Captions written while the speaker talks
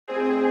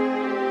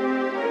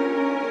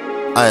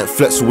I ain't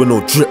flexing with no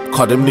drip,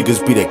 cause them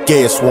niggas be the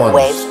gayest ones.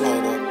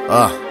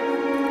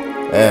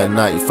 Air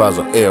 95's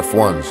or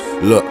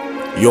AF1s. Look,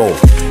 yo,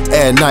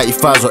 Air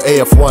 95's or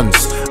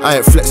AF1s. I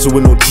ain't flexing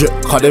with no drip,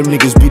 cause them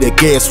niggas be the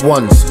gayest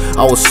ones.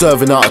 I was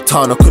serving out of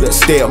town, I couldn't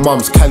stay at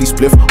mum's. Cali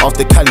spliff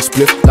after Cali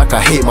spliff, like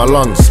I hate my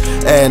lungs.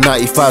 Air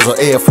 95's or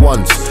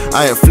AF1s.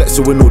 I ain't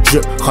flexing with no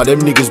drip, cause them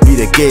niggas be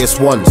the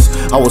gayest ones.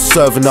 I was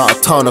serving out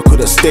of town, I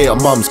couldn't stay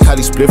at mum's.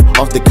 Cali spliff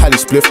after Cali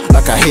spliff,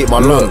 like I hate my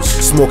lungs.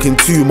 Smoking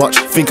too much,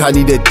 think I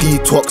need a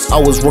detox. I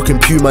was rocking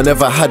Puma,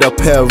 never had a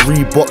pair of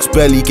Reeboks.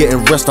 Barely getting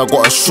rest, I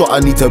got a shot,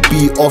 I need to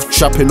be off.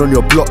 Trapping on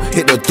your block,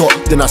 hit the dot,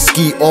 then I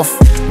ski off.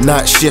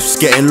 Night shifts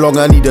getting long,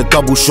 I need a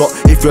double shot.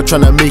 If you're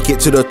tryna make it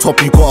to the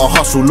top, you gotta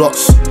hustle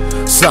lots.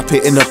 Slap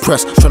it in the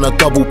press, tryna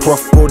double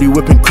prof. Brody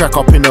whipping crack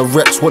up in the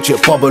Rex, watch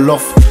it bubble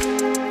off.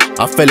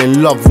 I fell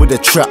in love with the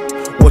trap,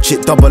 watch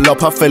it double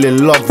up. I fell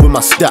in love with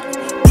my stack.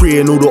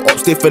 Praying all the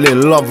ops, they fell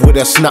in love with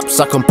their snaps.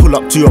 I can pull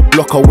up to your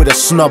blocker with a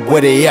snub,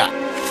 where they at?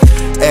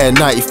 Air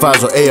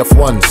 95's or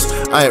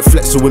AF1s. I ain't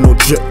flexing with no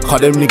drip,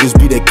 cause them niggas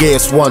be the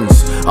gayest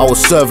ones. I was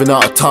serving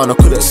out of town, I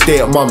couldn't stay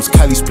at mum's.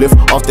 Cali spliff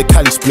after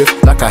Cali spliff,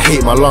 like I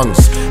hate my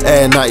lungs.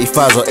 Air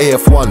 95's or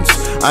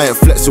AF1s. I ain't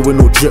flexing with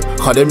no drip,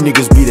 cause them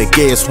niggas be the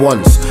gayest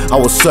ones. I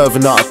was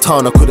serving out of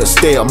town, I couldn't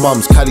stay at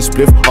mum's. Cali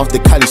spliff after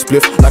Cali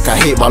spliff, like I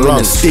hate my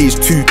lungs. Stage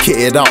 2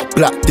 kitted out,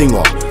 black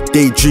dinger.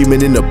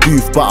 Daydreaming in the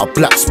booth, but a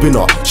black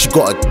spinner. She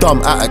got a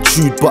dumb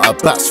attitude, but her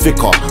back's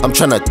thicker. I'm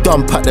tryna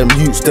dump at them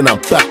youths, then I'm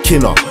back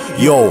in her.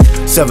 Yo,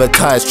 sever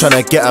ties,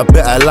 tryna get a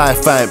better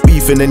life. I ain't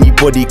beefing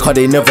anybody, cause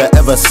they never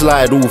ever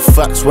slide. All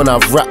facts when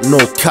I've rapped, no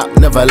cap,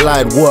 never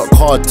lied. Work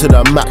hard to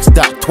the max,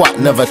 that twat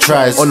never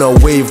tries. On a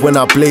wave when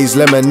I blaze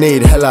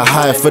lemonade, hella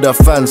high for the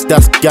fans,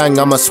 that's gang.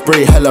 I'ma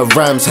spray hella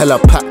rhymes, hella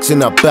packs in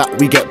the back.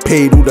 We get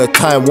paid all the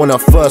time, want a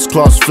first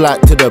class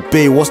flight to the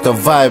bay, what's the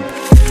vibe?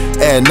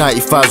 Air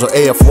 95's or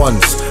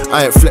AF1s.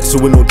 I ain't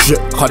flexing with no drip,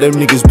 cause them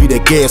niggas be the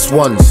gayest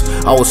ones.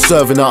 I was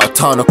serving out of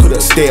town, I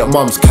couldn't stay at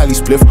mum's. Cali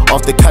spliff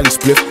after Cali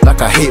spliff,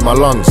 like I hate my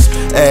lungs.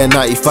 Air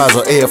 95's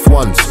or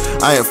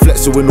AF1s. I ain't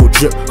flexing with no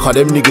drip, cause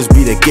them niggas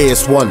be the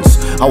gayest ones.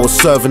 I was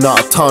serving out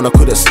of town, I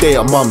couldn't stay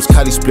at mum's.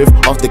 Cali spliff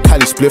after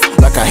Cali spliff,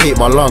 like I hate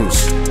my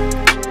lungs.